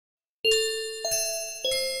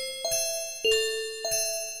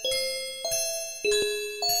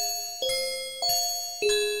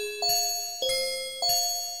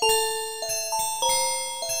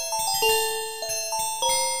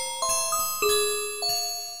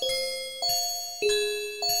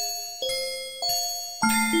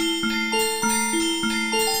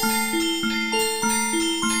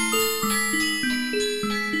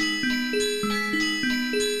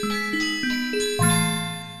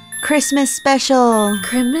Christmas special.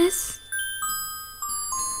 Christmas?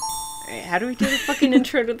 Alright, how do we do the fucking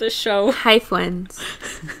intro to this show? Hi, friends.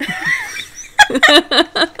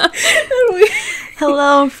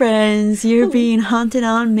 Hello, friends. You're being haunted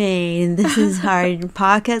on Maine. This is our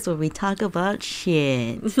podcast where we talk about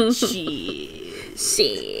shit.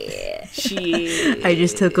 Shit. I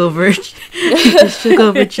just took over.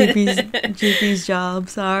 GP's job.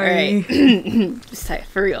 Sorry. Alright. Just tight,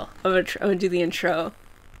 for real. I'm gonna do the intro.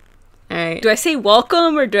 Alright. Do I say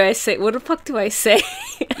welcome or do I say what the fuck do I say?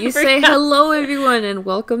 You say hello, everyone, and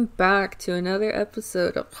welcome back to another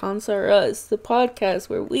episode of HauntsRUs, the podcast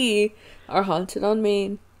where we are haunted on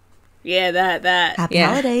Maine. Yeah, that. Happy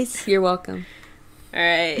holidays. You're welcome.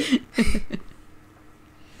 Alright.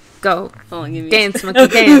 Go. Hold on, give me Dance, monkey,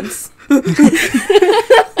 dance.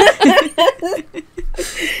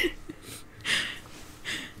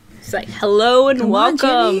 It's like hello and Come on,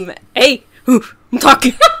 welcome. Jenny. Hey, I'm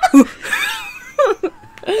talking.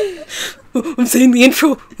 I'm saying the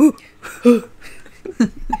intro.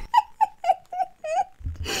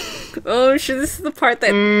 Oh shit, this is the part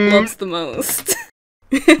that loves the most.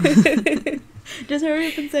 Just hurry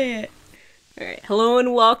up and say it. Alright, hello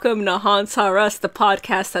and welcome to HauntsRUs, the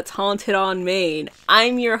podcast that's haunted on Maine.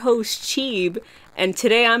 I'm your host, Cheeb, and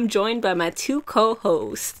today I'm joined by my two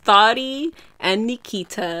co-hosts, Thadi and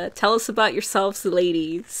Nikita. Tell us about yourselves,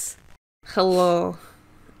 ladies. Hello.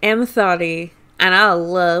 I'm Thadi, and I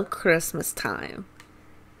love Christmas time.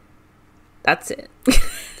 That's it.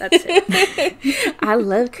 That's it. I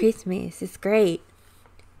love Christmas. It's great.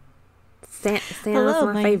 Santa's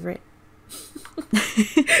Hello, my favorite.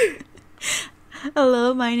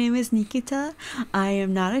 Hello, my name is Nikita. I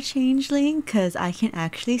am not a changeling because I can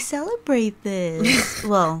actually celebrate this.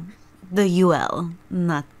 Well, the UL,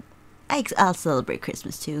 not. I'll celebrate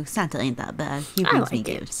Christmas too. Santa ain't that bad. He brings me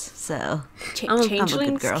gifts, so I'm a good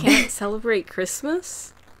Changelings girl. can't celebrate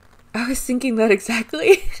Christmas? I was thinking that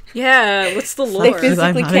exactly. Yeah, what's the lore? Like I'm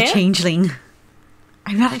physically not can't? a changeling.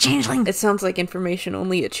 I'm not a changeling. It sounds like information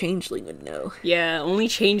only a changeling would know. Yeah, only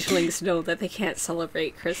changelings know that they can't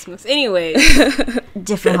celebrate Christmas. Anyway,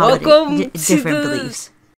 Different Welcome holiday, to different the- beliefs.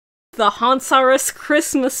 the HauntsRUs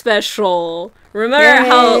Christmas special. Remember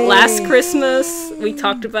how last Christmas we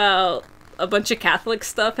talked about a bunch of Catholic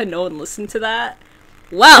stuff and no one listened to that?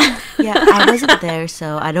 Well, Yeah, I wasn't there,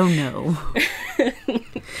 so I don't know.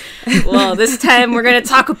 well, this time we're gonna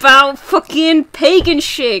talk about fucking pagan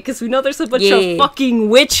shit, because we know there's a bunch of fucking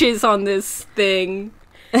witches on this thing.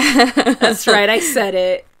 That's right, I said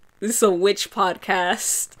it. This is a witch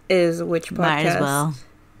podcast. Is a witch podcast.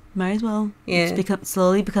 Might as well. Yeah. It's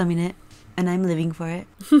slowly becoming it, and I'm living for it.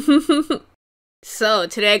 So,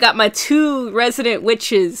 today I got my two resident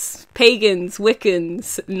witches, pagans,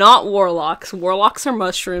 Wiccans, not warlocks. Warlocks are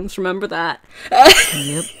mushrooms, remember that.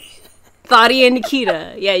 Yep. Thadi and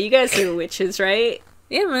Nikita. Yeah, you guys are witches, right?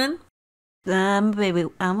 Yeah, man. I'm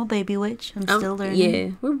a baby witch. I'm still learning. Yeah,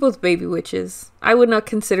 we're both baby witches. I would not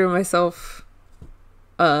consider myself,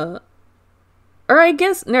 or I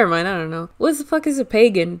guess, never mind, I don't know. What the fuck is a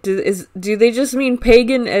pagan? Do they just mean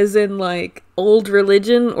pagan as in, like, old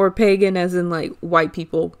religion, or pagan as in, like, white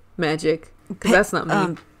people magic? Because that's not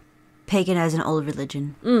me. Pagan as an old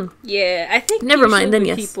religion. Yeah, I think Never mind, usually then when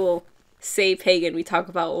yes. people say pagan, we talk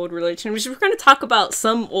about old religion, which we're going to talk about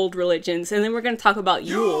some old religions, and then we're going to talk about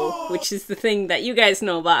Yule, which is the thing that you guys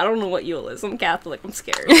know about. I don't know what Yule is. I'm Catholic. I'm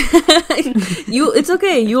scared. It's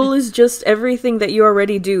okay. Yule is just everything that you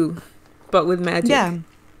already do, but with magic. Yeah.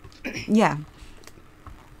 Yeah.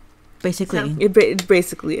 Basically. It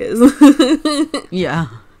basically is. Yeah.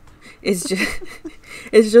 It's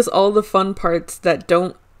just all the fun parts that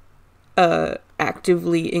don't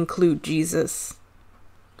actively include Jesus,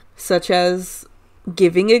 such as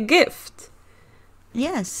giving a gift,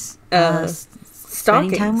 Yes. stockings,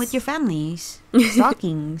 Spending time with your families.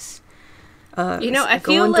 Stockings. You know, I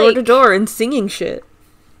feel going like... door to door and singing shit.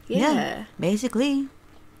 Yeah. Basically.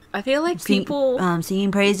 I feel like people...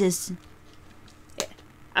 Singing praises.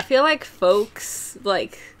 I feel like folks,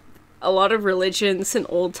 like, a lot of religions and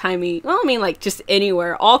old-timey, well, I mean, like, just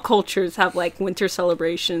anywhere, all cultures have, like, winter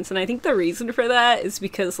celebrations, and I think the reason for that is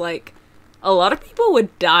because, like, a lot of people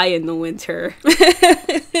would die in the winter.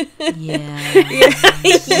 Yeah.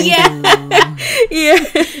 Yeah,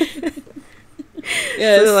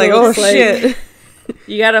 So so like, oh it's like, shit.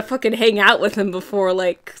 you gotta fucking hang out with them before,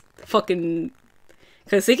 like, fucking...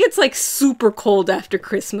 Because it gets, like, super cold after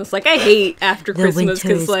Christmas. Like, I hate after The Christmas winter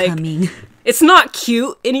because, is like... coming. It's not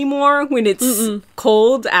cute anymore when it's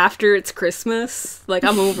cold after it's Christmas. Like,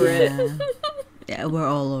 I'm over it. Yeah, we're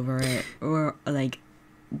all over it. We're like,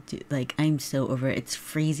 dude, like, I'm so over it. It's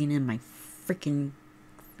freezing in my freaking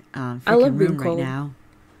I love freaking being room right cold. now.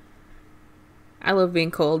 I love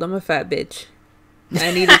being cold. I'm a fat bitch.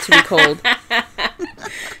 I need it to be cold.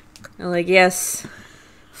 I'm like, yes,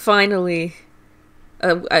 finally,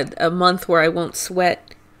 a month where I won't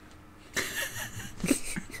sweat.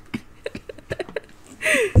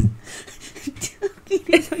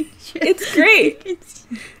 It's great.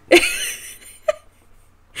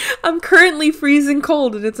 I'm currently freezing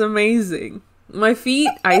cold and it's amazing. My feet,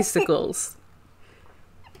 icicles.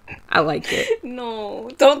 I like it. No,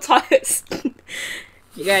 don't talk.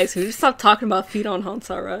 You guys, we just stop talking about feet on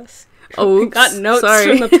HauntsRUs. Oh, We got notes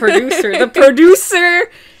sorry. from the producer. The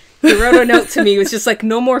producer who wrote a note to me was just like,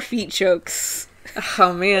 no more feet jokes.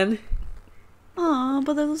 Oh, man. Aw,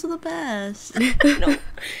 but those are the best. No.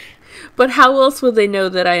 But how else would they know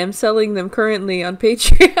that I am selling them currently on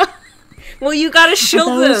Patreon? Well, you gotta I show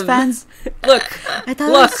thought it was them. fans. Look, I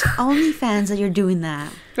thought Look. it was OnlyFans that you're doing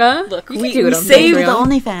that. Huh? Look, You can we- do it we on saved The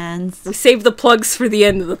Patreon. OnlyFans. we saved the plugs for the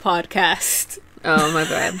end of the podcast. Oh, my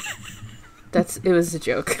bad. It was a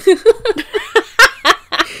joke.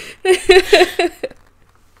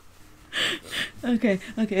 Okay.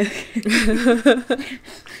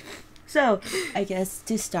 So, I guess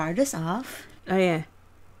to start us off, Oh, yeah.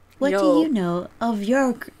 what Yo. do you know of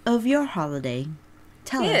your holiday?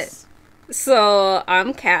 Tell Yeah. us. So,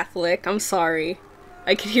 I'm Catholic. I'm sorry.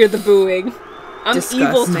 I could hear the booing. I'm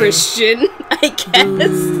evil Disgusting. Christian, I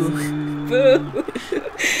guess. Boo.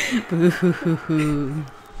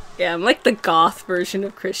 Yeah, I'm like the goth version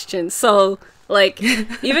of Christian. So, like,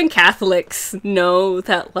 even Catholics know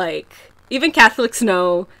that,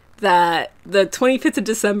 the 25th of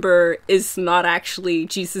December is not actually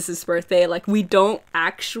Jesus' birthday. Like, we don't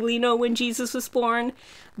actually know when Jesus was born.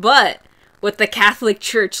 But what the Catholic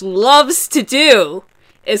Church loves to do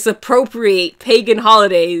is appropriate pagan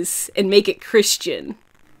holidays and make it Christian.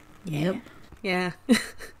 Yep. Yeah.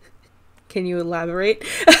 Can you elaborate?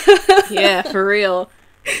 Yeah, for real.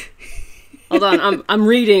 Hold on, I'm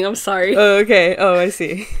reading. I'm sorry. Oh, okay. Oh, I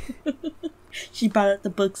see. She brought out the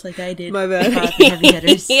books like I did. My bad. I brought out the heavy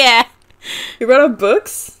hitters. Yeah. You brought up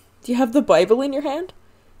books? Do you have the Bible in your hand?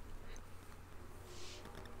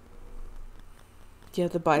 Do you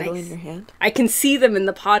have the Bible Nice. in your hand? I can see them in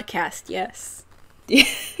the podcast, yes.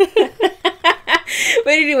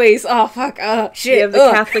 But anyways, oh fuck, oh Do shit. you have the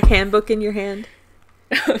ugh. Catholic handbook in your hand?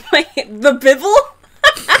 The Bible? The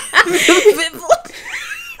Bible?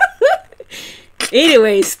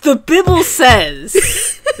 Anyways, the Bible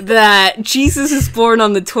says that Jesus is born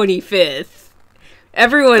on the 25th.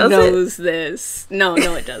 Everyone Does it? knows this. No,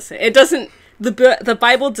 it doesn't. It doesn't. The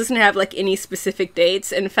Bible doesn't have like any specific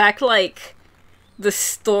dates. In fact, like the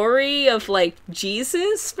story of like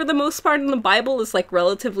Jesus for the most part in the Bible is like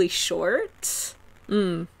relatively short.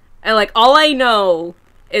 And like all I know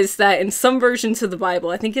is that in some versions of the Bible,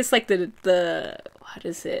 I think it's like the what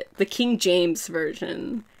is it? The King James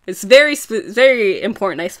version. It's very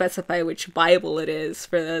important I specify which Bible it is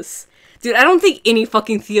for this. Dude, I don't think any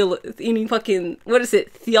fucking what is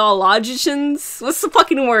it? Theologians? What's the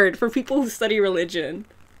fucking word for people who study religion?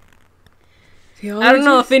 I don't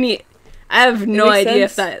know if any. I have no makes idea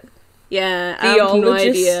if sense. that. Yeah, I have no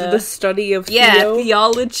idea. The study of Yeah, theo?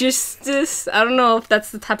 theologists. I don't know if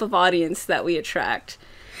that's the type of audience that we attract.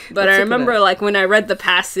 But Let's I look it remember, up. like, when I read the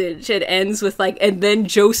passage, it ends with, like, and then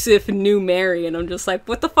Joseph knew Mary, and I'm just like,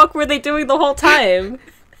 what the fuck were they doing the whole time?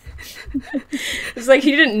 It's like,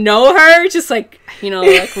 he didn't know her, just like,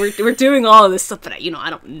 like, we're doing all of this stuff, but, I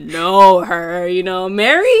don't know her,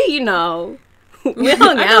 Mary, we hung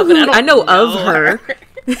out, but I know of her.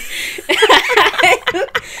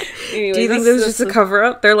 Anyways, Do you think that's- this was that's just a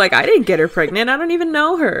cover-up? They're like, I didn't get her pregnant. I don't even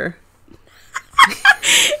know her.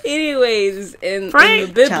 Anyways, in the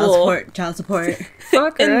Frank! Bible, Child support.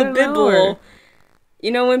 Fuck her, in I the don't know her.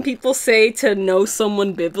 Bible, when people say to know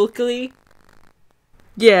someone biblically,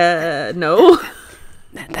 Yeah, no.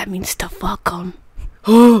 that means to fuck them.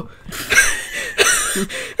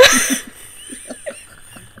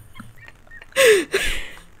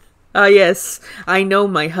 Yes, I know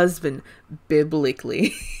my husband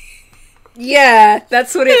biblically. Yeah,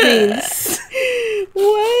 that's what it means.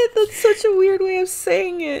 What? That's such a weird way of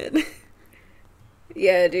saying it.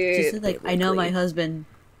 Yeah, She dude. said, like, I know my husband.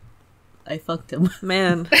 I fucked him.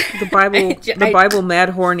 Man, the Bible, I- Bible, mad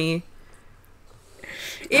horny.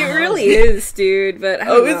 It really is, dude. But I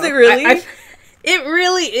don't is know. it really? It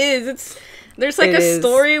really is. There's like It a is.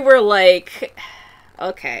 story where like,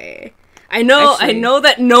 okay, I know Actually-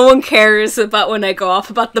 that no one cares about when I go off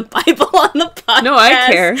about the Bible on the podcast. No, I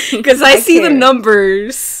care. because I see the care.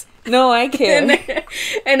 numbers. No, I care.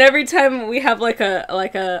 And every time we have like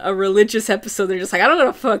a religious episode, they're just like, I don't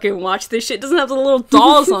gotta fucking watch this shit. It doesn't have the little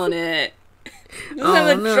dolls on it. If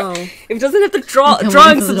it doesn't have the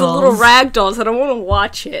drawings of the little rag dolls, I don't want to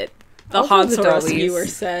watch it. The HauntsRUs viewer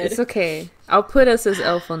said. It's okay. I'll put us as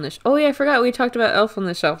Elf on the Oh yeah, I forgot we talked about Elf on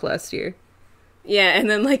the Shelf last year. Yeah, and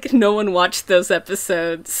then like no one watched those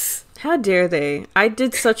episodes. How dare they? I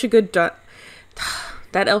did such a good that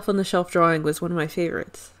Elf on the Shelf drawing was one of my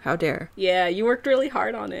favorites. How dare. Yeah, you worked really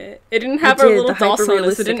hard on it. It didn't have our little dolls on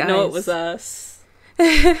us. It didn't know it was us.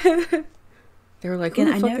 They were like, who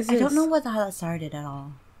the fuck is this? I don't know how that started at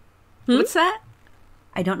all. What's that?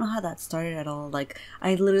 I don't know how that started at all. Like,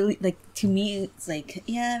 I literally, like, to me, it's like,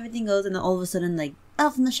 yeah, everything goes, and then all of a sudden, like,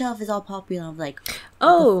 Elf on the Shelf is all popular. I'm like,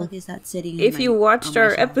 what the fuck is that sitting if you watched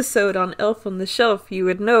our episode on Elf on the Shelf, you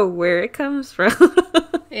would know where it comes from.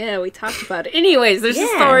 Yeah, we talked about it. Anyways, there's a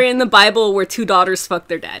story in the Bible where two daughters fuck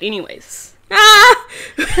their dad. Anyways. Ah!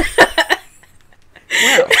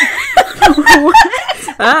 Well. What?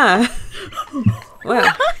 Ah.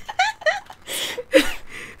 Well.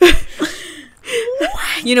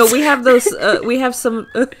 You know, we have those, we have some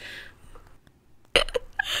of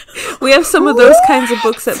those kinds of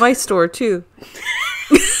books at my store, too.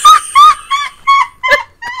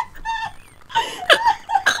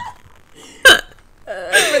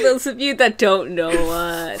 For those of you that don't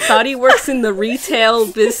know, Thadi works in the retail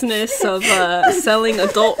business of selling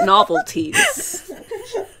adult novelties.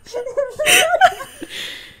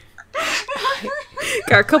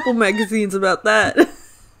 Got a couple magazines about that.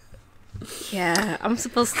 Yeah, I'm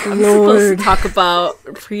supposed to talk about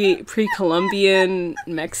pre-Columbian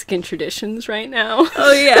Mexican traditions right now.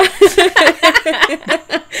 Oh yeah.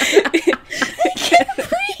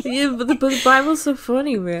 Yeah, but the Bible's so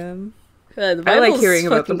funny, man. The I like hearing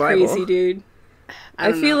about the Bible. Crazy, dude.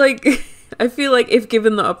 I feel like if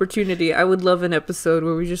given the opportunity, I would love an episode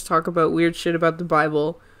where we just talk about weird shit about the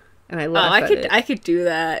Bible. And I laugh at it. I could do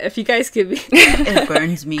that if you guys give me. It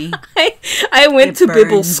burns me. I went to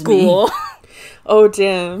Bible school. Oh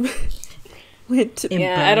damn! It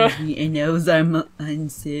burns me. It knows I'm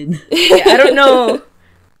sin. Yeah, I don't know.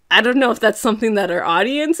 I don't know if that's something that our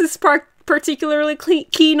audience is particularly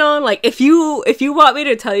keen on. Like, if you want me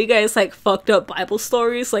to tell you guys like fucked up Bible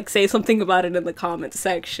stories, like say something about it in the comments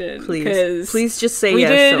section. Please just say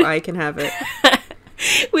yes so I can have it.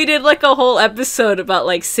 We did like a whole episode about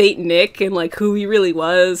like Saint Nick and like who he really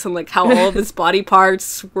was and like how all of his body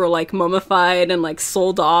parts were like mummified and like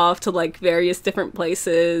sold off to like various different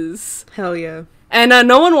places. Hell yeah. And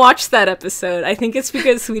no one watched that episode. I think it's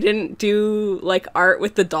because we didn't do like art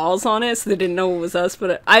with the dolls on it, so they didn't know it was us,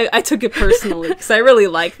 but I took it personally because I really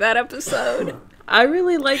liked that episode. I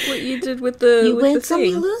really like what you did with the You with win the some, thing.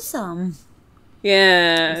 you lose some.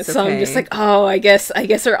 Yeah, It's so I'm just okay. like, oh, I guess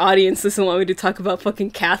our audience doesn't want me to talk about fucking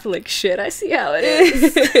Catholic shit. I see how it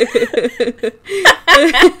is.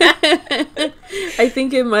 I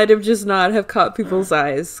think it might have just not have caught people's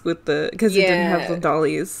eyes with because it didn't have the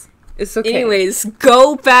dollies. It's okay. Anyways,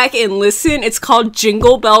 go back and listen. It's called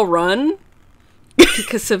Jingle Bell Run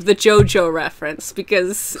because of the JoJo reference.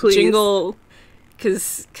 Because Please. Jingle,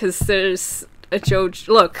 because there's a JoJo.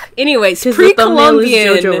 Look, anyways, 'Cause the thumbnail is JoJo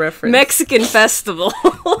pre-Columbian reference. Mexican festival.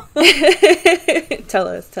 Tell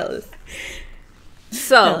us.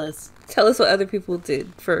 So, Tell us what other people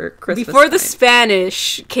did for Christmas. before the time.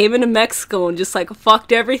 Spanish came into Mexico and just like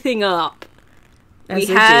fucked everything up, As we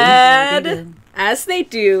they had, do. as they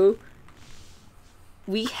do,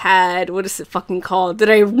 we had, what is it fucking called? Did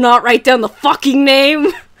I not write down the fucking name?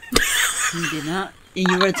 You did not. And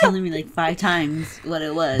you were telling me like 5 times what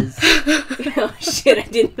it was. Oh shit, I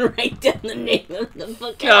didn't write down the name of the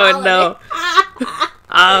fucking Oh no!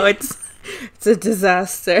 Oh, it's a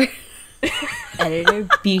disaster. Editor,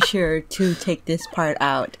 be sure to take this part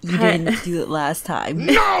out. You didn't do it last time.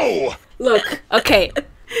 No! Look, okay.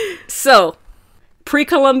 So,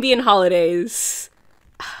 pre-Columbian holidays.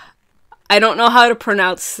 I don't know how to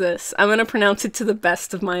pronounce this. I'm gonna pronounce it to the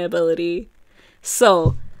best of my ability.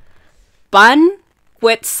 So, Pan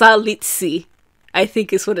Quetzalitzi, I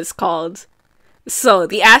think is what it's called. So,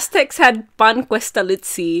 the Aztecs had Pan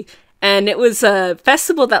Quetzalitzi, and it was a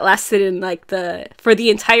festival that lasted in for the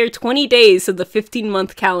entire 20 days of the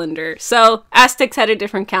 15-month calendar. So, Aztecs had a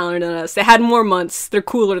different calendar than us. They had more months. They're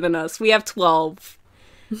cooler than us. We have 12.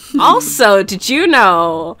 Also, did you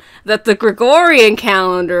know that the Gregorian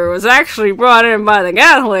calendar was actually brought in by the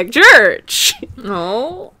Catholic Church?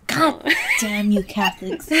 No. God damn you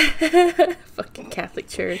Catholics. Fucking Catholic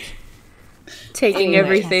Church. Taking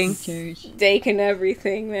everything. Church. Taking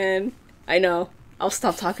everything, man. I know. I'll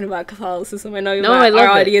stop talking about Catholicism. I know No, I love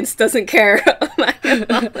our it. audience doesn't care about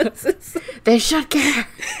Catholicism. They should care.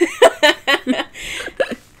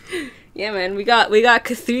 Yeah, man, we got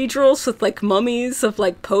cathedrals with like mummies of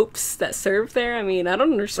like popes that serve there. I mean, I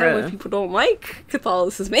don't understand why Bruh. people don't like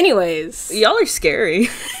Catholicism. Anyways, Y'all are scary.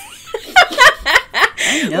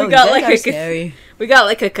 I know, we got you like guys a are scary. we got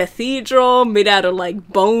like a cathedral made out of like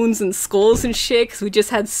bones and skulls and shit. Cause we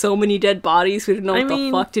just had so many dead bodies, we didn't know I what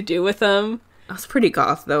mean- the fuck to do with them. That's pretty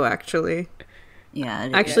goth, though, actually. Yeah.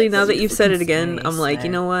 Actually, now that you've said it fucking again, scary I'm like, you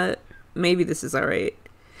stuff. know what? Maybe this is alright.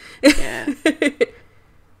 Yeah.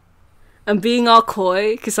 I'm being all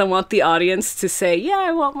coy because I want the audience to say, yeah,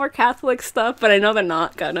 I want more Catholic stuff, but I know they're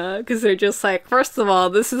not gonna, because they're just like, first of all,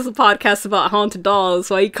 this is a podcast about haunted dolls.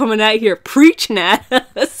 Why are you coming out here preaching at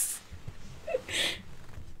us?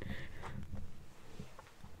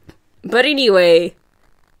 But anyway,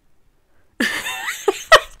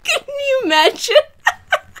 can you imagine?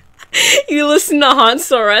 You listen to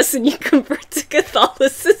HauntsRUs and you convert to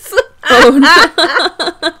Catholicism. Oh, no.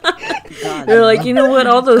 God, They're like, you know what?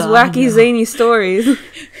 All those God, wacky, no. zany stories.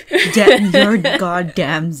 your god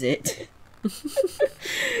damns it.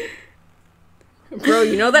 Bro,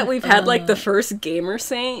 you know that we've had like the first gamer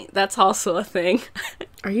saint? That's also a thing.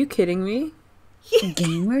 Are you kidding me?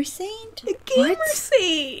 Gamer saint? Gamer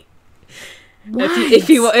saint. If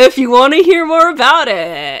you want to hear more about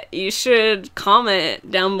it, you should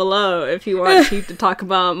comment down below if you want Chief to talk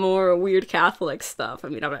about more weird Catholic stuff. I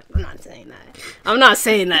mean, I'm not saying that. I'm not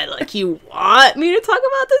saying that like you want me to talk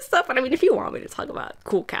about this stuff, but I mean, if you want me to talk about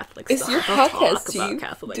cool Catholic It's stuff, your I'll podcast, talk about Chief.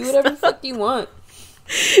 Catholic Do whatever the stuff. fuck you want.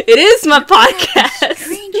 It is my podcast.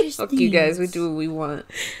 Strangest Fuck you guys, we do what we want.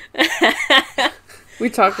 We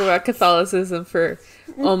talk about Catholicism for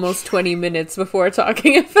almost 20 minutes before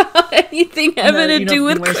talking about anything having to do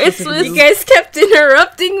with Christmas. You guys kept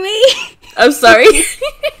interrupting me. I'm sorry.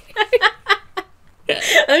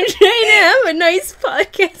 I'm trying to have a nice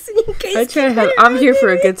podcast and you guys I try to have. I'm here for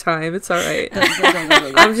a good time. It's all right.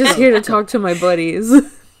 I'm just here to talk to my buddies.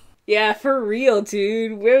 Yeah, for real,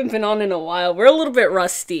 dude. We haven't been on in a while. We're a little bit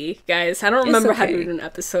rusty, guys. I don't remember how to okay. do an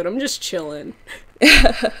episode. I'm just chilling.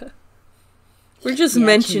 We're just Yeah,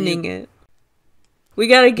 mentioning it. We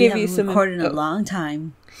gotta give We you haven't some. recorded in a long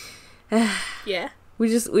time. Yeah. We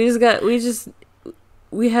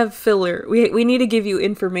have filler. We need to give you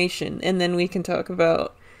information, and then we can talk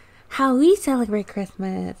about how we celebrate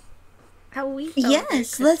Christmas. How we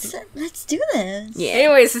Yes, let's do this. Yeah.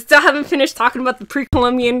 Anyways, I still haven't finished talking about the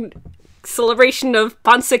pre-Columbian celebration of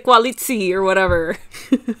Pansequalitzi or whatever.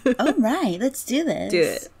 All right, let's do this. Do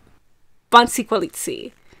it.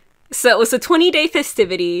 Pansequalitzi. So it was a 20-day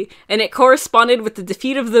festivity, and it corresponded with the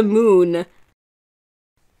defeat of the moon.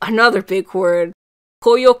 Another big word.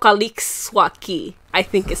 Koyokalixwaki, I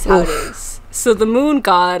think is how it is. So the moon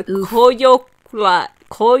god, Koyoksla...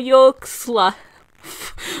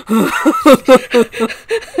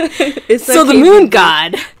 So the moon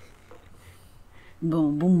god...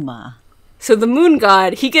 Boom, boom, ma. So the moon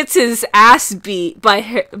god, he gets his ass beat by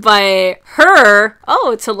her.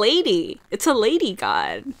 Oh, it's a lady. It's a lady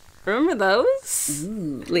god. Remember those?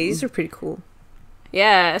 Ladies are pretty cool.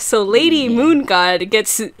 Yeah, so Lady Moon God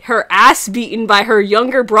gets her ass beaten by her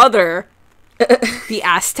younger brother, the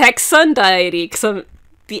Aztec sun deity,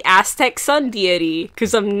 the Aztec sun deity,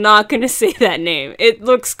 because I'm not gonna say that name. It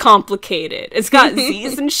looks complicated. It's got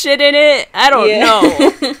Z's and shit in it. I don't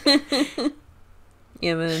know.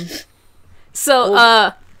 Yeah, man. So,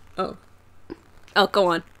 Oh. oh, go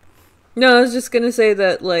on. No, I was just gonna say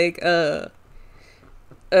that, like,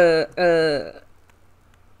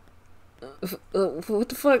 what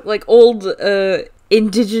the fuck? Like, old,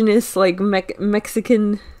 indigenous, like,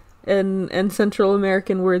 Mexican and Central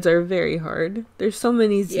American words are very hard. There's so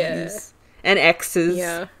many Z's. Yeah. And X's.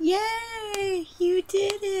 Yeah. Yay! You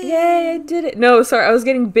did it! Yay, I did it. No, sorry, I was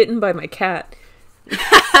getting bitten by my cat.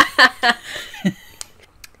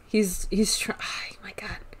 He's oh my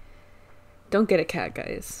god. Don't get a cat,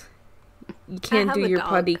 guys. You can't have do a your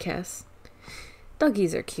dog. podcast.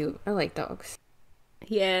 Doggies are cute. I like dogs.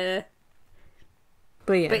 Yeah.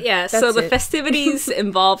 But yeah, so that's the it. festivities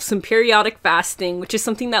involve some periodic fasting, which is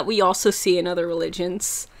something that we also see in other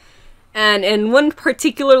religions. And in one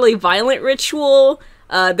particularly violent ritual,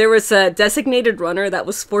 there was a designated runner that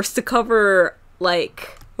was forced to cover,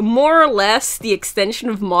 like, more or less the extension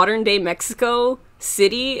of modern-day Mexico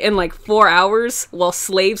City in, like, 4 hours, while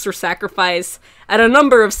slaves were sacrificed at a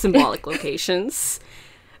number of symbolic locations.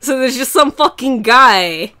 So there's just some fucking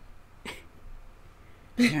guy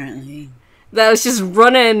Apparently. that was just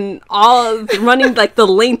running like the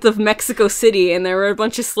length of Mexico City, and there were a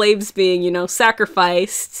bunch of slaves being,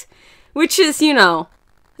 sacrificed which is, you know,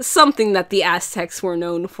 something that the Aztecs were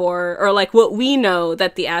known for, or like what we know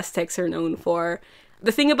that the Aztecs are known for.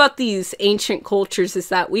 The thing about these ancient cultures is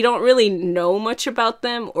that we don't really know much about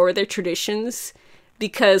them or their traditions,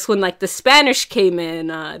 because when like the Spanish came in,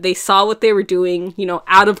 they saw what they were doing, you know,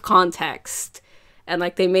 out of context, and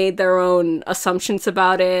like they made their own assumptions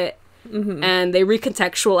about it. And they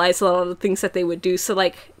recontextualize a lot of the things that they would do. So,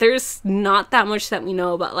 like, there's not that much that we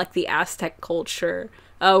know about, like, the Aztec culture.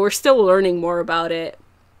 We're still learning more about it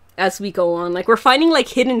as we go on. Like, we're finding, like,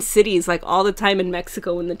 hidden cities, like, all the time in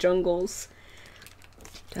Mexico in the jungles.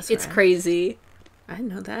 It's crazy. I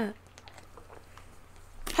didn't know that.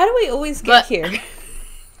 How do we always get here?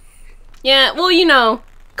 Yeah, well, you know,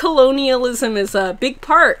 colonialism is a big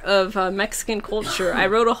part of Mexican culture. I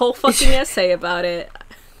wrote a whole fucking essay about it.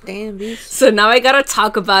 Damn, bitch. So now I gotta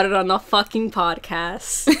talk about it on the fucking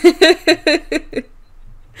podcast.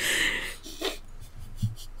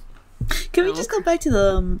 Can we just go back to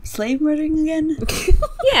the slave murdering again?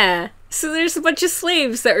 Yeah. So there's a bunch of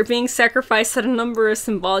slaves that were being sacrificed at a number of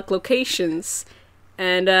symbolic locations.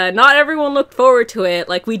 And not everyone looked forward to it.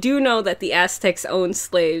 Like, we do know that the Aztecs owned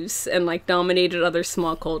slaves and, like, dominated other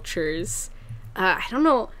small cultures. I don't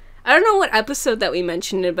know what episode that we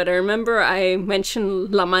mentioned it, but I remember I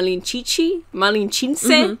mentioned La Malinche,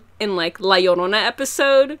 in, like, La Llorona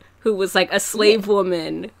episode, who was, like, a slave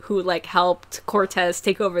woman who, like, helped Cortez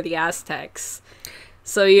take over the Aztecs.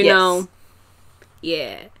 So, you know,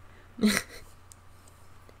 yeah.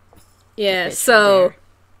 Yeah, so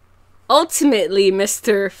ultimately,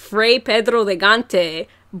 Mr. Fray Pedro de Gante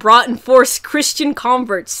brought and forced Christian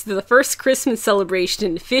converts to the first Christmas celebration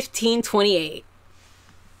in 1528.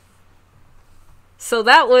 So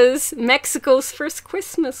that was Mexico's first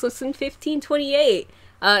Christmas, was in 1528.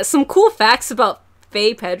 Some cool facts about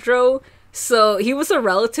Fray Pedro. So he was a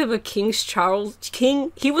relative of King Charles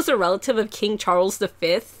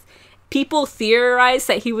V. People theorize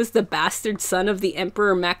that he was the bastard son of the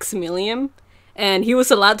Emperor Maximilian, and he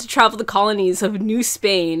was allowed to travel the colonies of New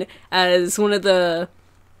Spain as one of the,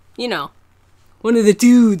 you know, one of the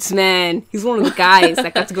dudes, man. He's one of the guys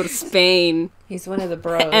that got to go to Spain. He's one of the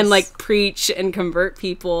bros. And, like, preach and convert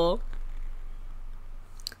people.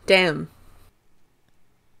 Damn.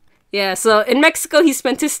 Yeah, so in Mexico, he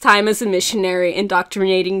spent his time as a missionary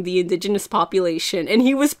indoctrinating the indigenous population, and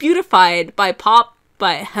he was beautified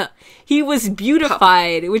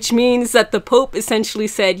which means that the Pope essentially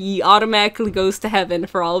said he automatically goes to heaven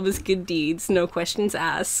for all of his good deeds, no questions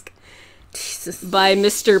asked. Jesus. By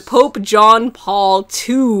Mr. Pope John Paul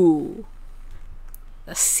II.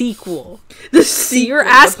 The sequel. So you're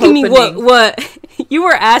asking me what you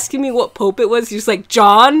were asking me what pope it was. You're just like,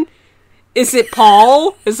 John? Is it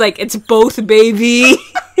Paul? It's like, it's both, baby.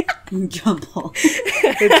 John Paul.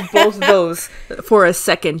 It's both those for a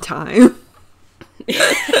second time.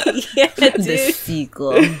 Yeah, dude. The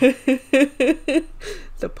sequel.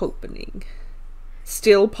 The popening.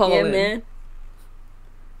 Still Paulin. Yeah, man.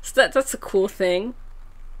 So that's a cool thing.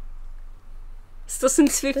 So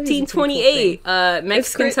since 1528,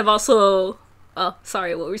 Mexicans have also... Oh,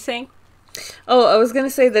 sorry, what were you saying? Oh, I was gonna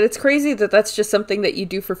say that it's crazy that that's just something that you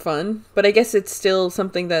do for fun, but I guess it's still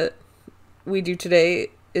something that we do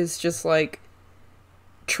today, is just, like,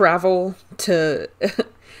 travel to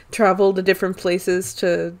different places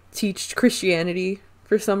to teach Christianity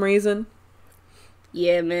for some reason.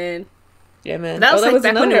 Yeah, man. Yeah, man. That was, like,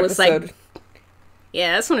 back when it was, episode. like...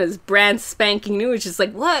 Yeah, that's when it was brand spanking new. It's just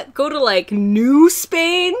like, what? Go to, like, New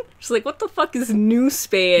Spain? Just like, what the fuck is New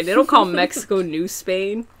Spain? They don't call Mexico New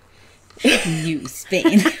Spain. New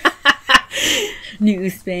Spain. New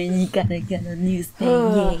Spain, you gotta go to New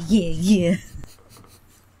Spain. Yeah.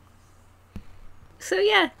 So,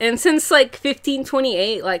 yeah. And since, like,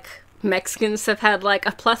 1528, like, Mexicans have had, like,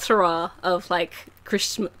 a plethora of, like,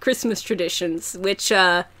 Christmas traditions, which,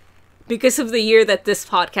 because of the year that this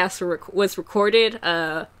podcast was recorded,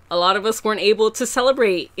 a lot of us weren't able to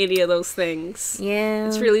celebrate any of those things. Yeah.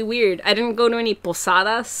 It's really weird. I didn't go to any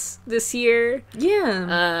posadas this year.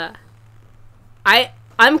 Yeah.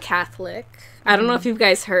 I'm Catholic. I don't know if you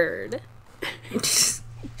guys heard.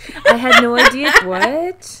 I had no idea.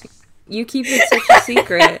 What? You keep it such a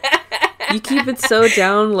secret. You keep it so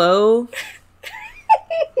down low.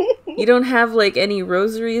 You don't have, like, any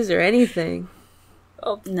rosaries or anything.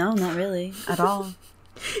 Oh, no, not really. At all.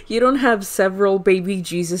 You don't have several baby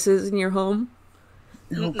Jesuses in your home?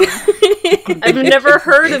 No. I've never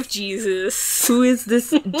heard of Jesus. Who is this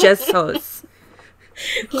Jesus?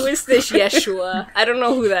 Who is this Yeshua? I don't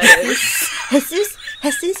know who that is. Jesus,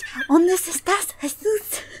 ¿dónde estás,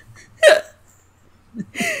 Jesus?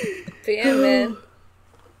 But yeah, man.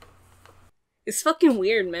 It's fucking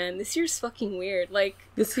weird, man. This year's fucking weird. Like,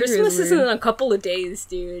 This year is Christmas is in weird. a couple of days,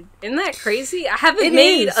 dude. Isn't that crazy? I haven't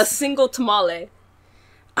made is. a single tamale.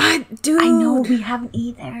 Dude. I know we haven't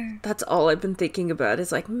either. That's all I've been thinking about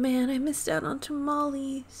is like, man, I missed out on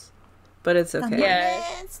tamales. But it's okay. Yeah.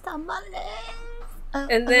 Tamales.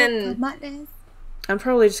 And then- tamales. I'm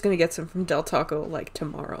probably just gonna get some from Del Taco like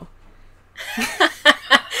tomorrow.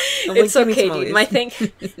 It's okay,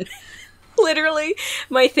 dude. Literally,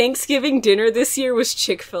 my Thanksgiving dinner this year was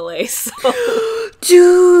Chick-fil-A, so...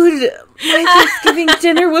 Dude, my Thanksgiving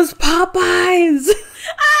dinner was Popeyes.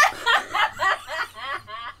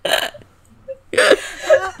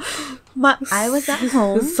 I was at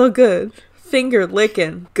home It's so good. Finger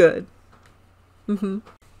licking good. and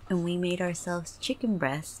we made ourselves chicken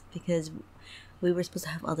breasts because we were supposed to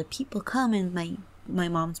have other people come, and my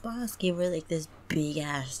mom's boss gave her like this big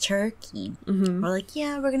ass turkey. We're like,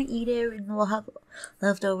 yeah, we're gonna eat it and we'll have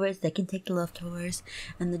leftovers. They can take the leftovers.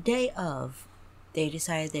 And the day of, they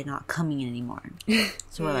decided they're not coming anymore.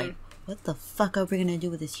 So we're like, what the fuck are we gonna do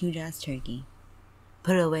with this huge ass turkey?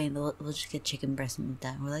 Put it away and we'll just get chicken breast and eat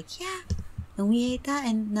that. And we're like, yeah. And we ate that,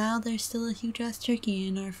 and now there's still a huge ass turkey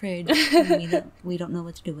in our fridge. And we don't know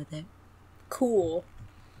what to do with it Cool.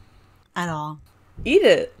 at all. Eat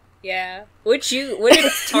it. Yeah. What did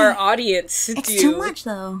our audience do? It's too much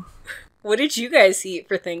though. What did you guys eat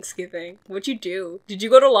for Thanksgiving? What'd you do? Did you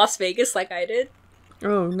go to Las Vegas like I did?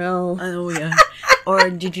 Oh no. Oh yeah. Or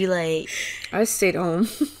did you like I stayed home.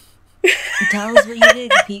 tell us what you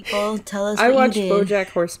did, people? Tell us I what watched you did. BoJack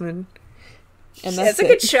Horseman. And Yeah, that's it's a it.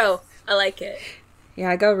 good show. I like it. Yeah,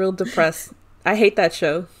 I got real depressed. I hate that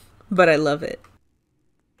show, but I love it.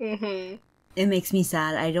 Mm-hmm. It makes me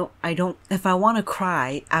sad. I don't. If I want to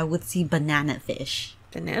cry, I would see Banana Fish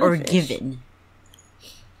Banana or Fish. Given.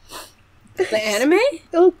 The anime?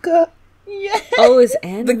 Oh god. Yeah. Oh, it's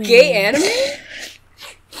anime. The gay anime?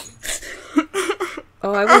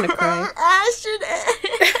 Oh, I want to cry. Ashton.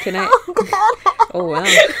 Can I? Oh wow.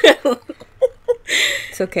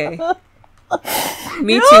 It's okay.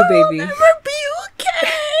 Me too, baby. Never be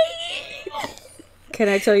okay. Can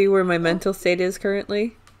I tell you where my mental state is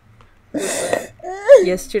currently?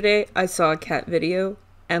 Yesterday, I saw a cat video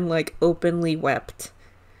and like openly wept.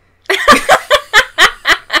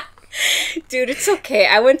 Dude, it's okay.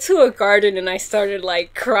 I went to a garden and I started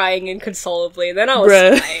like crying inconsolably. Then I was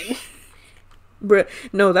Bruh. fine. Bruh,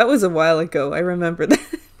 no, that was a while ago. I remember that.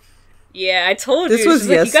 Yeah, I told This you. was She's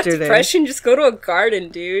like, you got yesterday. depression, just go to a garden,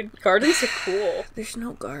 dude. Gardens are cool. There's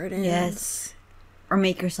no gardens. Yes. Or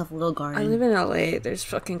make yourself a little garden. I live in LA. There's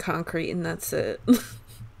fucking concrete and that's it.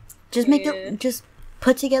 Just make Yeah. it. Just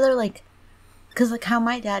put together like, cause like how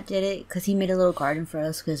my dad did it. Cause he made a little garden for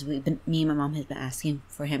us. Cause me and my mom has been asking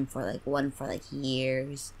for him for like one for like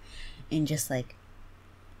years, and just like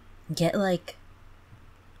get like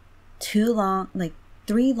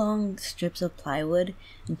three long strips of plywood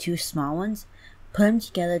and two small ones. Put them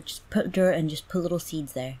together. Just put dirt and just put little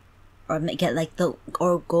seeds there, or get like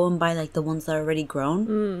or go and buy like the ones that are already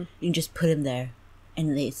grown and just put them there,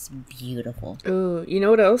 and it's beautiful. Oh, you know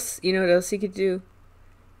what else? You know what else you could do?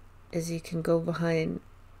 Is you can go behind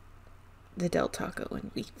the Del Taco and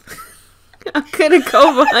weep. I'm gonna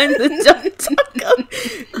go behind the Del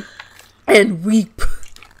Taco and weep.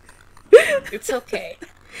 It's okay.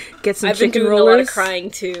 Get some I've been chicken doing a lot of rollers, crying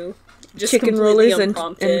too. Just chicken completely rollers, and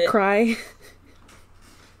unprompted. cry.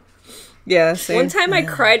 Yeah, same. One time I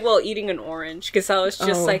cried while eating an orange because I was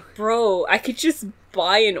just Oh. like, bro, I could just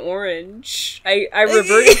buy an orange. I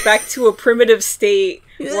reverted back to a primitive state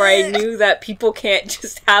where I knew that people can't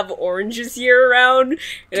just have oranges year round.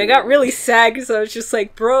 And I got really sad because I was just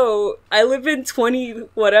like, bro, I live in 20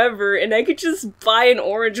 whatever and I could just buy an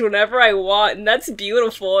orange whenever I want and that's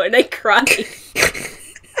beautiful. And I cried.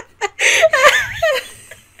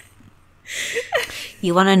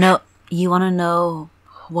 You want to know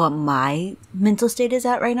what my mental state is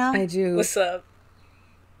at right now? I do. What's up?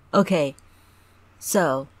 Okay.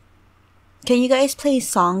 So, can you guys play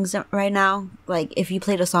songs right now? Like, if you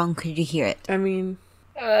played a song, could you hear it? I mean,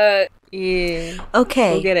 Uh, yeah.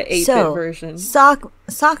 Okay. We'll get an 8-bit so, version.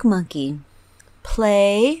 Sock Monkey,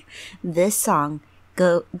 play this song.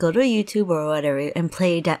 Go to YouTube or whatever and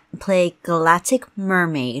play Galactic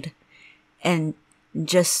Mermaid, and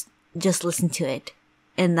just listen to it.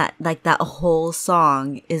 And that whole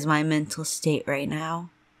song is my mental state right now.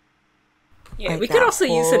 yeah, Like we could that also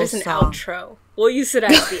use it whole as an song. outro. We'll use it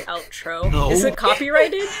as the outro. Is it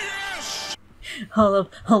copyrighted? Hold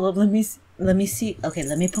up, let me Let me see. Okay,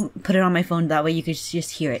 let me put it on my phone. That way you could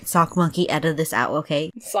just hear it. Sock Monkey, edit this out,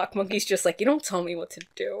 okay? Sock Monkey's just like, you don't tell me what to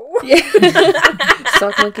do.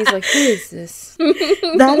 Sock Monkey's like, who is this?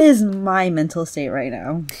 That is my mental state right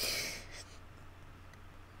now.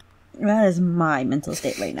 That is my mental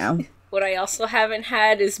state right now. What I also haven't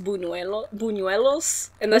had is buñuelos.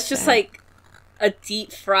 And that's just like a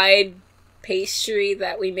deep fried pastry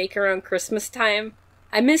that we make around Christmas time.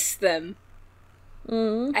 I miss them.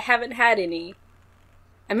 I haven't had any.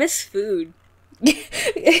 I miss food.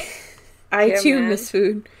 I too miss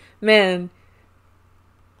food. Man.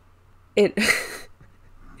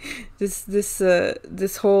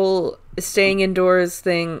 This whole staying indoors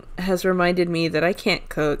thing has reminded me that I can't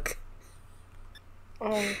cook.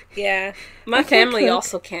 Oh, yeah. My family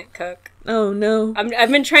also can't cook. Oh, no.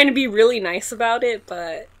 I've been trying to be really nice about it,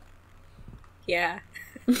 but yeah.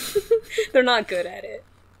 They're not good at it.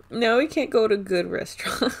 No, we can't go to good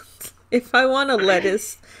restaurants. If I want a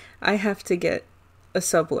lettuce, I have to get a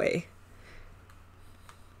Subway.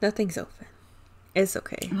 Nothing's open. It's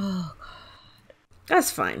okay. Oh, God.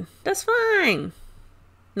 That's fine. That's fine.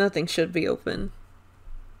 Nothing should be open.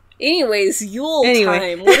 Anyways, Yule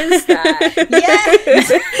time. What is that?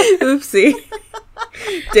 Yes! Oopsie.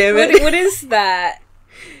 Damn it. What is that?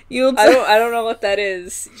 Yuletide. I don't know what that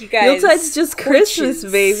is. You guys. Yuletide's just Christmas,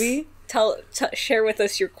 coaches. baby. Share with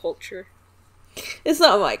us your culture. It's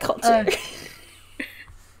not my culture.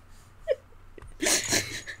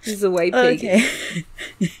 He's a white pig. Okay.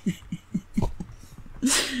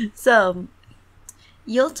 So,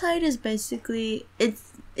 Yuletide is basically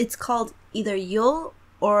it's called either Yule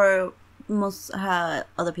or most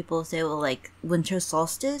other people say like winter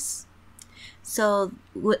solstice. So,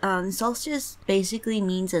 solstice basically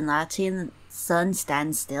means in Latin sun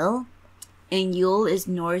stands still, and Yule is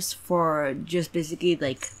Norse for just basically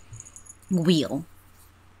like wheel.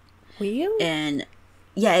 Wheel? And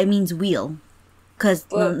yeah, it means wheel because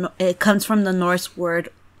it comes from the Norse word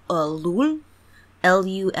lul,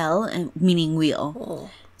 L-U-L, and meaning wheel.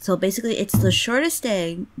 Oh. So basically, it's the shortest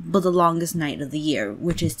day, but the longest night of the year,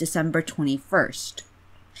 which is December 21st.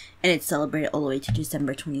 And it's celebrated all the way to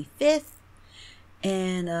December 25th.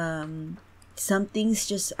 And some things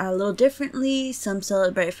just are a little differently. Some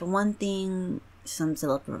celebrate for one thing, some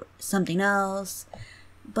celebrate something else.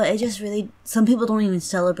 But it just really, some people don't even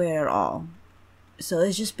celebrate at all. So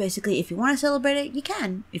it's just basically, if you want to celebrate it, you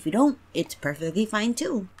can. If you don't, it's perfectly fine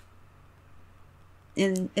too.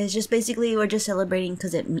 And it's just basically we're just celebrating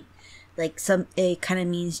because it kind of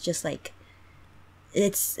means just like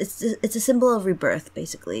it's a symbol of rebirth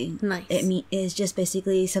basically. Nice. It's just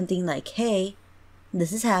basically something like, hey,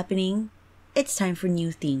 this is happening. It's time for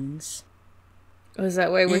new things. Oh, is that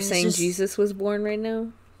why we're saying Jesus was born right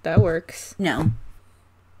now? That works. No.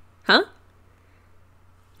 Huh?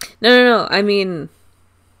 No. I mean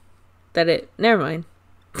never mind.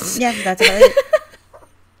 Yeah, that's about it.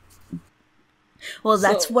 Well,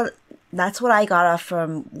 that's what I got off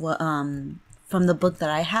from the book that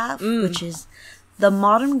I have, which is The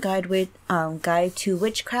Modern Guide to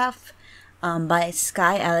Witchcraft by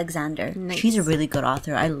Skye Alexander. Nice. She's a really good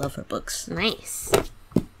author. I love her books. Nice.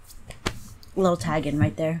 Little tag in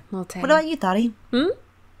right there. Little tag. What about you, Thotty?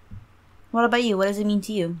 What about you? What does it mean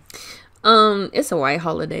to you? It's a white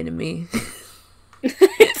holiday to me.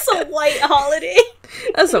 It's a white holiday.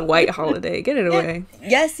 That's a white holiday. Get it away.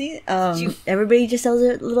 Yeah, see? Everybody just tells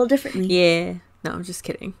it a little differently. Yeah. No, I'm just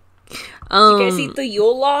kidding. You guys eat the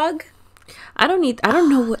Yule log? I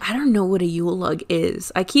don't know what a Yule log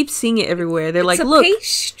is. I keep seeing it everywhere. They're It's like, a look.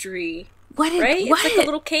 pastry. What? Right? What? It's like a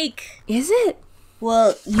little cake. Is it?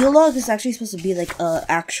 Well, Yule log is actually supposed to be like a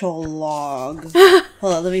actual log.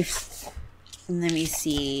 Hold on, let me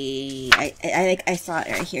see. I saw it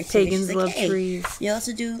right here. Too. Pagans love trees.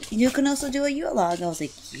 You can also do a Yule log. I was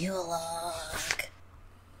like, Yule log.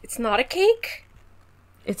 It's not a cake?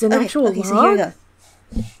 It's an actual log? So here we go.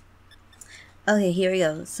 Okay, here we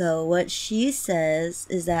go. So what she says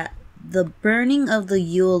is that the burning of the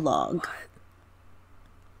Yule log.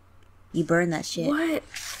 You burn that shit. What?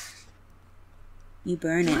 You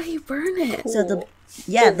burn it. Why do you burn it? So the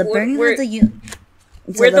burning of the Yule.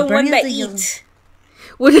 We're the one that eat.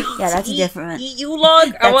 Yeah, that's a different one. Eat Yule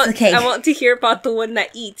log? I want to hear about the one that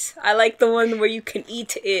eats. I like the one where you can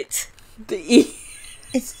eat it.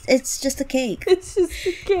 It's just a cake. It's just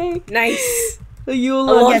a cake. Nice. A Yule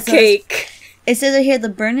log. log. I love cake. It says right here, the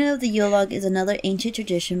burning of the Yule log is another ancient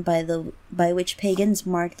tradition by which pagans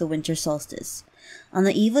mark the winter solstice. On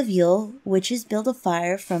the eve of Yule, witches build a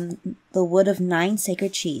fire from the wood of 9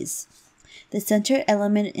 sacred trees. The center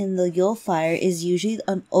element in the Yule fire is usually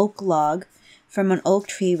an oak log from an oak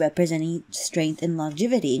tree representing strength and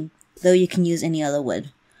longevity. though you can use any other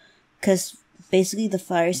wood. Because basically the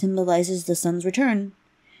fire symbolizes the sun's return.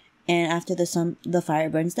 And after the fire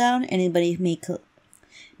burns down, anybody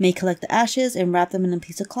may collect the ashes and wrap them in a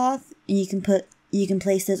piece of cloth. And you can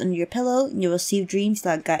place this under your pillow, and you'll receive dreams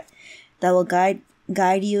that will guide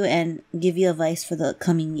you and give you advice for the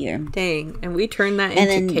coming year. Dang, and we turned that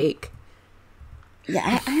into cake.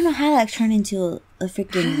 Yeah, I don't know how that turned into a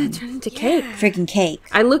freaking... Turn into cake. Freaking cake.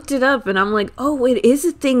 I looked it up and I'm like, oh, it is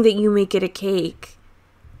a thing that you make it a cake.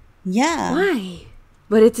 Yeah. Why?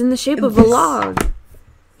 But it's in the shape of a log.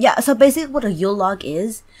 Yeah, so basically what a Yule log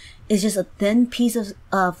is just a thin piece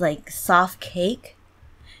of like soft cake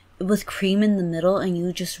with cream in the middle, and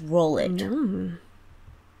you just roll it. Mm.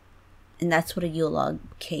 And that's what a Yule log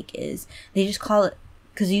cake is. They just call it,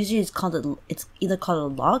 because usually it's either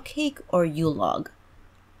called a log cake or Yule log.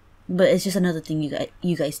 But it's just another thing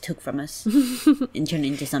you guys took from us and turned it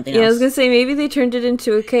into something else. Yeah, I was gonna say maybe they turned it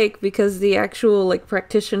into a cake because the actual like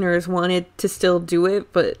practitioners wanted to still do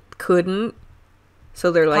it but couldn't. So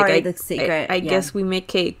they're like, I guess we make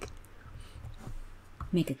cake.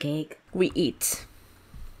 Make a cake. We eat.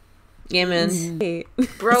 Yeah, man.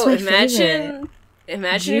 Mm-hmm. Bro, imagine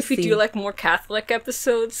Juicy. if we do like more Catholic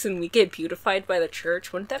episodes and we get beautified by the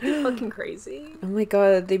church. Wouldn't that be fucking crazy? Oh my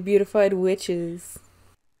god, they beautified witches.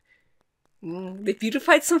 They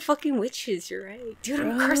beautified some fucking witches, you're right. Dude,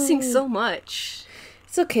 I'm cursing so much.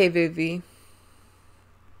 It's okay, baby.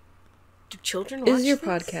 Do children watch This is your this?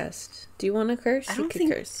 podcast. Do you want to curse? I You don't can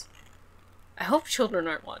think- curse. I hope children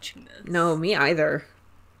aren't watching this. No, me either.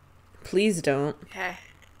 Please don't. Yeah.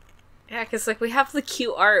 Yeah, because like we have the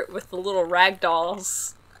cute art with the little rag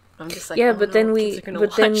dolls. I'm just like, Yeah, oh, but no, then kids are gonna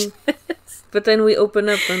but then, watch this. but then we open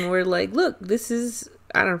up and we're like, look, this is,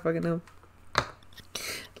 I don't fucking know.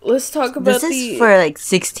 Let's talk about This is for like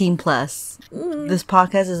 16 plus. This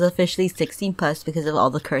podcast is officially 16 plus because of all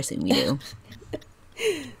the cursing we do.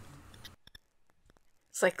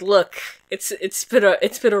 It's like, look, it's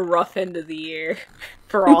been a rough end of the year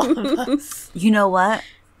for all of us. You know what?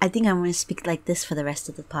 I think I'm going to speak like this for the rest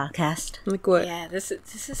of the podcast. Like what? Yeah, this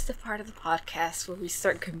is the part of the podcast where we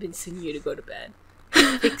start convincing you to go to bed.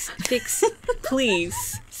 Fix,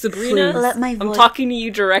 please, Sabrina. Let my I'm voice- talking to you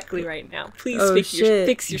directly right now. Please Oh, fix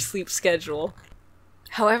shit. your sleep schedule.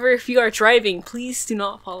 However, if you are driving, please do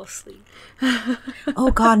not fall asleep.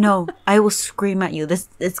 Oh god, no. I will scream at you.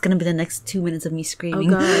 It's going to be the next 2 minutes of me Oh screaming.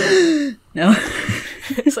 god. No.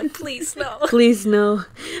 It's like, please no. Please no.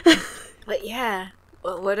 But yeah,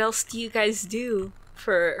 well, what else do you guys do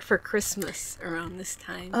for Christmas around this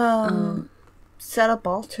time? Set up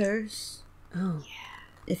altars Oh.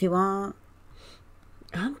 if you want.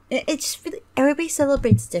 Um, It's really, everybody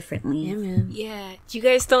celebrates differently. yeah, man. Yeah, you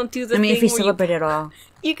guys don't do the I mean, thing if you where celebrate at all.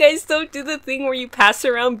 you guys don't do the thing where you pass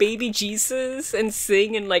around baby Jesus and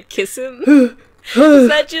sing and like kiss him. Is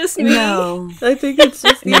that just me? No. I think it's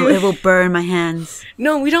just No, you. it will burn my hands.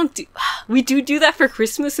 No, we don't do. We do that for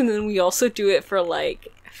Christmas, and then we also do it for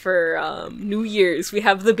New Year's. We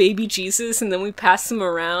have the baby Jesus, and then we pass him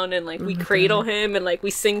around, and like we cradle him, and like we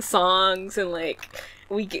sing songs, and like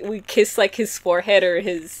we kiss like his forehead or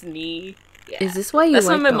his knee. Yeah. Is this why you That's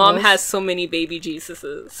like why my mom dolls? has so many baby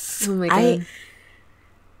Jesuses. Oh my god.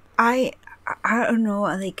 I don't know,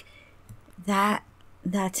 like that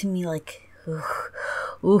to me, like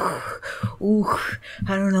ooh,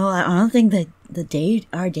 I don't know. I don't think that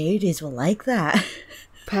our deities will like that.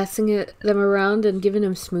 Passing them around and giving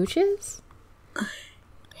them smooches?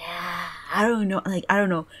 I don't know. Like, I don't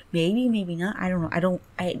know. Maybe not. I don't know.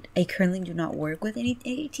 I currently do not work with any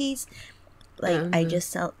deities. Like,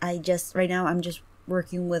 right now I'm just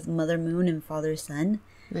working with Mother Moon and Father Sun.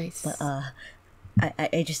 Nice. But,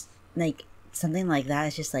 I just, like, something like that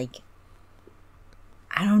is just, like,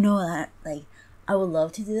 I don't know, that, like, I would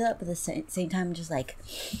love to do that, but at the same time, just, like,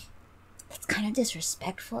 it's kind of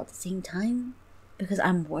disrespectful at the same time, because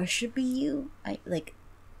I'm worshiping you. I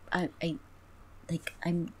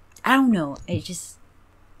don't know.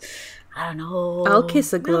 I don't know. I'll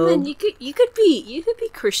kiss a No, globe. man, you could be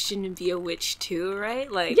Christian and be a witch too,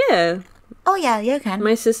 right? Like, Yeah. Oh, yeah, you can.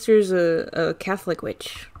 My sister's a Catholic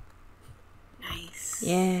witch. nice.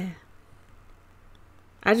 Yeah.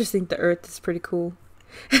 I just think the earth is pretty cool.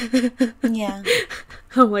 Yeah.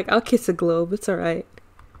 I'm like, I'll kiss a globe. It's alright.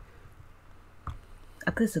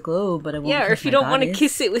 I'll kiss a globe, but I won't Yeah, or kiss if you my don't want to goddess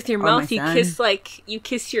kiss it with your or my mouth, you son.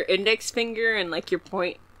 kiss your index finger and like your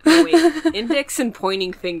point. Oh, wait, index and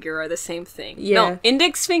pointing finger are the same thing. Yeah. No,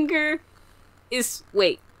 index finger is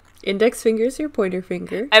Index finger is your pointer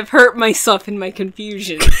finger. I've hurt myself in my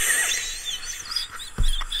confusion.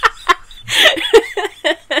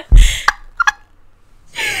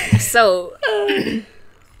 So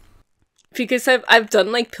because I've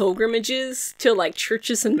done like pilgrimages to like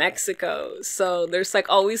churches in Mexico. So there's like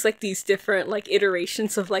always like these different like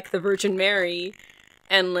iterations of like the Virgin Mary,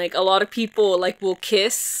 and like a lot of people like will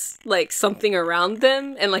kiss like something around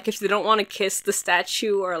them, and like if they don't want to kiss the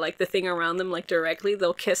statue or like the thing around them like directly,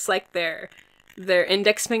 they'll kiss like their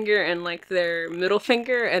index finger and like their middle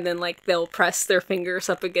finger, and then like they'll press their fingers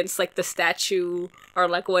up against like the statue or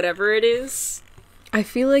like whatever it is. I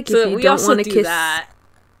feel like So if you we don't also want to do kiss that.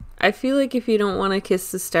 I feel like if you don't want to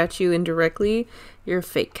kiss the statue indirectly, you're a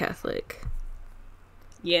fake Catholic.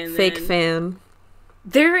 Yeah, Fake man. fan.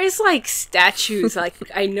 There is like statues like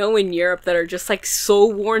I know in Europe that are just like so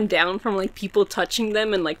worn down from like people touching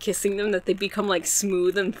them and like kissing them that they become like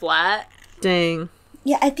smooth and flat. Dang.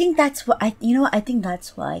 Yeah, I think that's what you know what, I think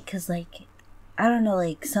that's why, because like, I don't know,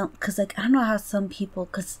 like, because like, I don't know how some people,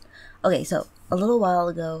 because, okay, so, a little while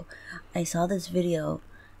ago, I saw this video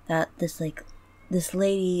that this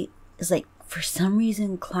lady is, like, for some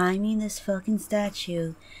reason climbing this fucking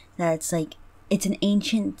statue, that's, like, it's an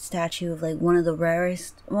ancient statue of, like, one of the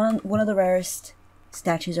rarest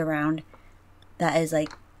statues around that is,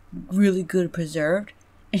 like, really good preserved,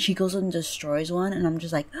 and she goes and destroys one, and I'm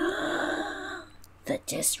just like, the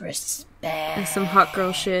disrespect. That's some hot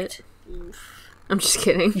girl shit. I'm just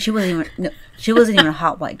kidding. She wasn't even a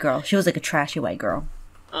hot white girl. She was like a trashy white girl.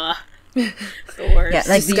 The worst. Yeah,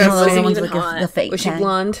 like, you know, those Disgusting. ones Even with hot. the fake Was she tan.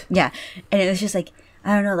 blonde? Yeah, and it was just like,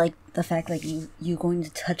 I don't know, like the fact like you going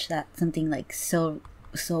to touch that something like so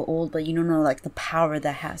old, but you don't know like the power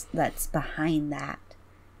that's behind that.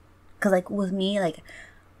 Cause like with me like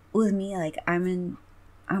I'm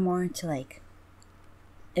more into like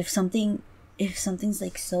if something's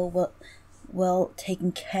like so well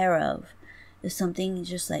taken care of, if something is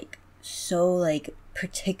just like so like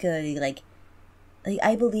particularly like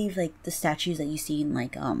I believe like the statues that you see in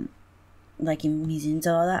like in museums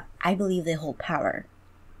and all that, I believe they hold power.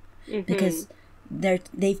 Because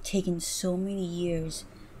they've taken so many years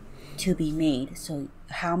to be made. So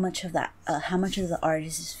how much of the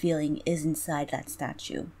artist's feeling is inside that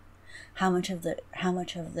statue? How much of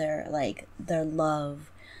their like their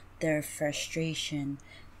love, their frustration,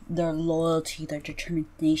 their loyalty, their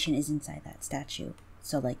determination is inside that statue.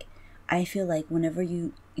 So like I feel like whenever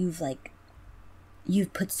you've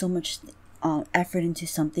put so much effort into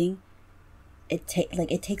something, it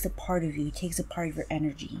takes a part of you, it takes a part of your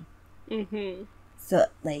energy. So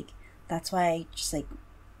like that's why I just like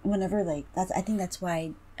whenever like I think that's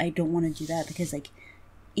why I don't want to do that, because like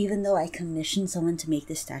even though I commissioned someone to make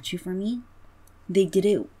this statue for me, they did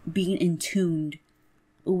it being in tuned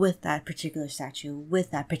with that particular statue,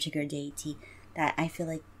 with that particular deity, that I feel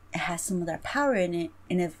like it has some of that power in it,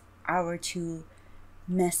 and if I were to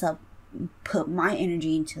put my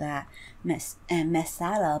energy into that mess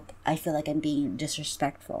that up, I feel like I'm being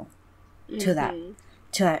disrespectful to that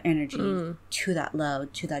energy, to that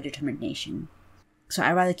love, to that determination. So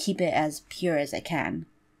I'd rather keep it as pure as I can.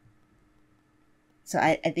 So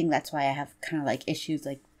I think that's why I have kind of like issues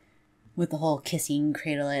like with the whole kissing,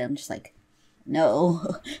 cradling. I'm just like,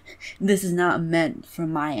 no, this is not meant for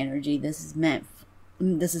my energy. This is meant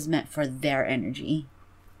for their energy.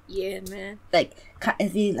 Yeah, man. Like,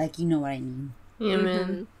 if you like, you know what I mean. Yeah,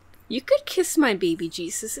 man. You could kiss my baby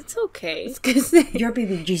Jesus. It's okay. Your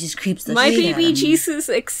baby Jesus creeps the My shit out of baby me. Jesus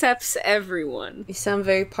accepts everyone. You sound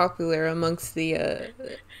very popular amongst the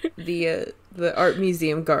art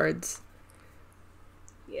museum guards.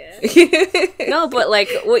 Yeah. No, but like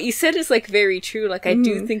what you said is like very true. Like I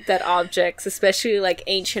do think that objects, especially like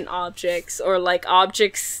ancient objects or like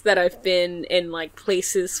objects that have been in like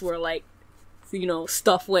places where like, you know,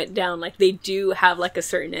 stuff went down, like they do have like a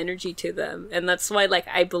certain energy to them, and that's why like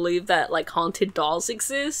I believe that like haunted dolls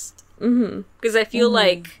exist, because I feel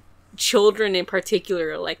like children in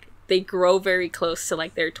particular, like they grow very close to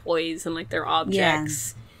like their toys and like their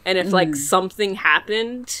objects, and if like something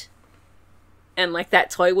happened and like that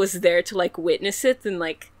toy was there to like witness it, then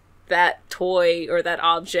like that toy or that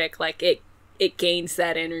object, like it gains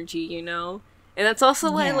that energy, you know. And that's also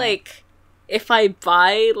why like if I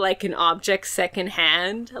buy, like, an object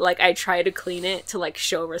secondhand, like, I try to clean it to, like,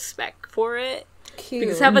 show respect for it. Cute.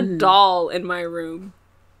 Because I have a doll in my room.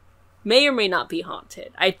 May or may not be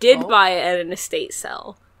haunted. I did buy it at an estate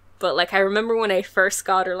sale. But, like, I remember when I first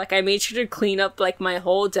got her, like, I made sure to clean up, like, my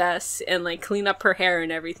whole desk and, like, clean up her hair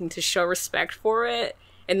and everything to show respect for it.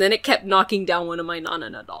 And then it kept knocking down one of my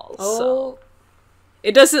Nana dolls. So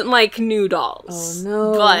it doesn't like new dolls. Oh,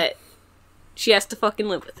 no. But she has to fucking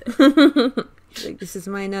live with it. Like, this is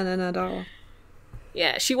my Nana doll.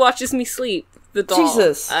 Yeah, she watches me sleep, the doll.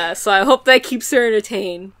 Jesus. So I hope that keeps her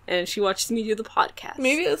entertained, and she watches me do the podcast.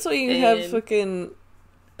 Maybe that's why you have fucking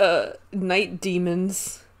night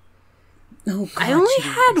demons. Oh, God, I only she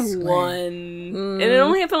didn't had swear. one, and it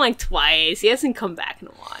only happened like twice. He hasn't come back in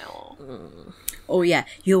a while. Oh yeah,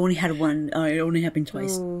 you only had one. It only happened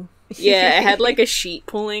twice. Oh. Yeah, I had like a sheet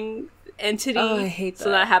pulling entity. Oh, I hate So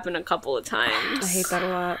that. that happened a couple of times. I hate that a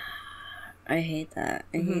lot. I hate that.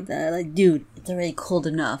 I hate that. Like, dude, it's already cold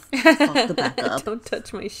enough. Fuck the back up. Don't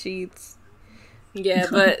touch my sheets. Yeah,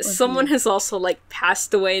 but someone has also like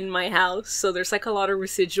passed away in my house, so there's like a lot of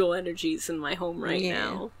residual energies in my home right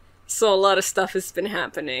now. So a lot of stuff has been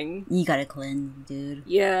happening. You gotta cleanse, dude.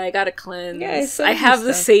 Yeah, I gotta cleanse. Yeah, I have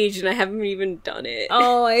the stuff. sage and I haven't even done it.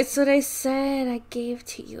 Oh, it's what I said. I gave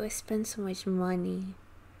to you. I spent so much money.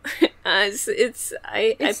 I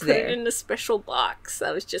put there. it in a special box.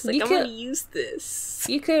 I was just like, You I'm could- gonna use this.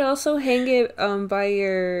 You could also hang it by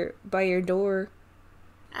your door.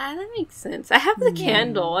 Ah, that makes sense. I have the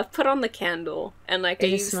candle. I've put on the candle, and like I Does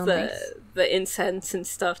it use smell the nice? the incense and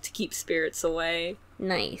stuff to keep spirits away.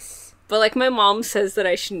 Nice. But like my mom says that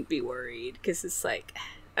I shouldn't be worried because it's like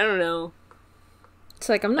I don't know. It's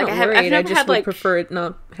like I'm not Like, I've worried. I never just had, would like- prefer it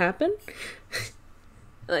not happen.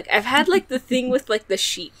 Like I've had like the thing with like the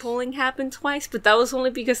sheet pulling happen twice, but that was only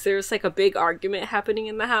because there was like a big argument happening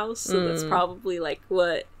in the house. So that's probably like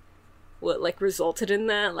what like resulted in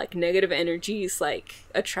that. Like negative energies like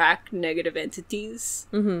attract negative entities.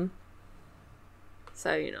 Mm-hmm.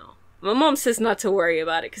 So you know, my mom says not to worry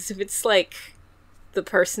about it because if it's like the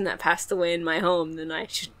person that passed away in my home, then I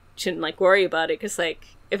shouldn't like worry about it. Because like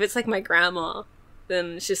if it's like my grandma,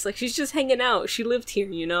 then it's just like she's just hanging out. She lived here,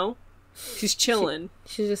 you know. She's chilling.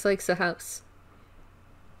 She just likes the house.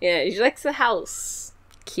 Yeah, she likes the house.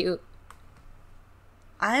 Cute.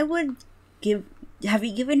 I would give. Have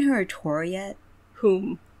you given her a tour yet?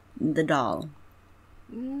 Whom? The doll.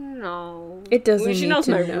 No. It doesn't Well, she need knows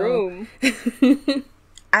to my know. room.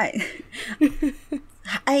 I.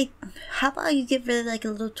 How about you give her like a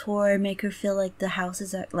little tour, make her feel like the house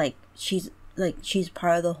is like she's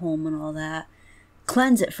part of the home and all that.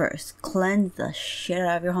 Cleanse it first. Cleanse the shit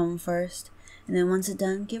out of your home first, and then once it's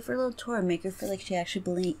done, give her a little tour, make her feel like she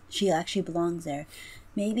actually belongs there.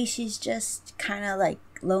 Maybe she's just kind of like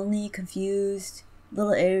lonely, confused, a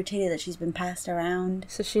little irritated that she's been passed around.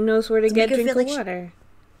 So she knows where to To get make her drink feel of like water.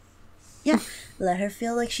 Yeah, let her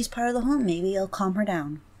feel like she's part of the home. Maybe it'll calm her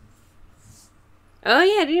down. Oh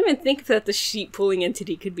yeah, I didn't even think that the sheet pulling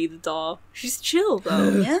entity could be the doll. She's chill though.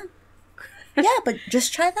 Yeah, yeah, but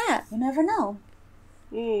just try that. You never know.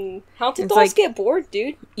 Haunted It's dolls like- get bored,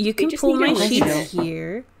 dude. You They can just pull need my to learn. sheets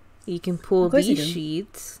here. You can pull Of course you these do.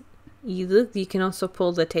 sheets. You can also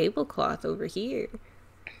pull the tablecloth over here.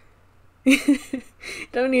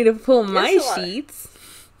 Don't need to pull my There's a lot. sheets.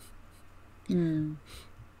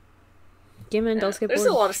 Gimme dolls get There's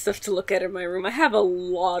bored. a lot of stuff to look at in my room. I have a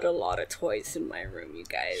lot of toys in my room, you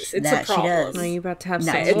guys. It's That a she problem. does. Are you about to have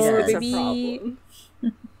No, some it's more, a baby? problem.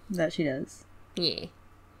 That she does. Yeah.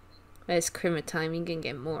 It's Christmas time. You can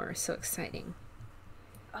get more. So exciting.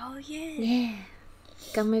 Oh yeah. Yeah.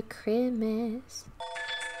 Come at Christmas.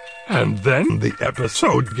 And then the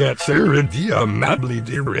episode gets irremediably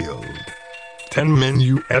derailed. 10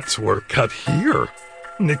 minuets were cut here.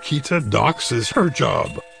 Nikita doxes her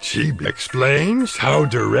job. She explains how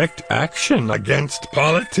direct action against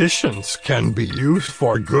politicians can be used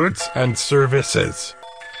for goods and services.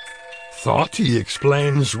 Thoughty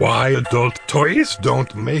explains why adult toys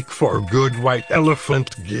don't make for good white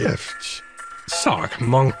elephant gifts. Sock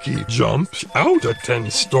Monkey jumps out a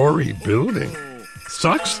 10-story building.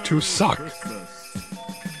 Sucks to suck.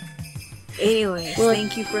 Anyways,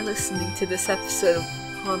 thank you for listening to this episode of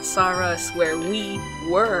HauntsRUs, where we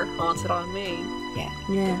were haunted on Maine.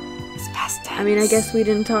 Yeah. It's past tense. I mean, I guess we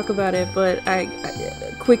didn't talk about it, but I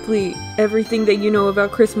quickly, everything that you know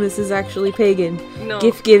about Christmas is actually pagan. No.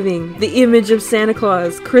 Gift giving, the image of Santa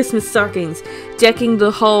Claus, Christmas stockings, decking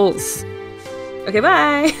the halls. Okay,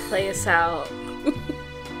 bye! Play us out.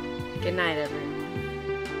 Good night, everyone.